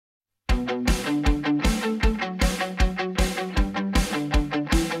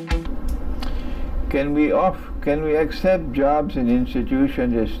Can we accept jobs in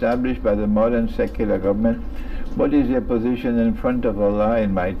institutions established by the modern secular government? What is your position in front of Allah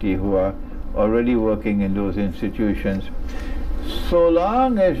Almighty who are already working in those institutions? So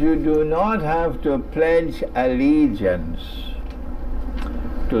long as you do not have to pledge allegiance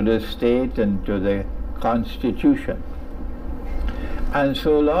to the state and to the constitution, and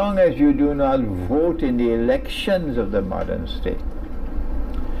so long as you do not vote in the elections of the modern state,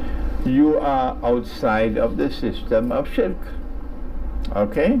 you are outside of the system of shirk.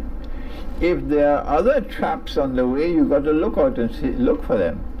 Okay? If there are other traps on the way, you got to look out and look for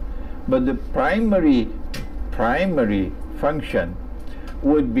them. But the primary function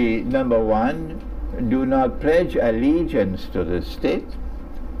would be, number one, do not pledge allegiance to the state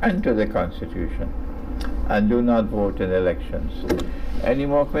and to the constitution, and do not vote in elections. Any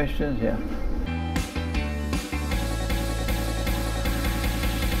more questions? Yeah.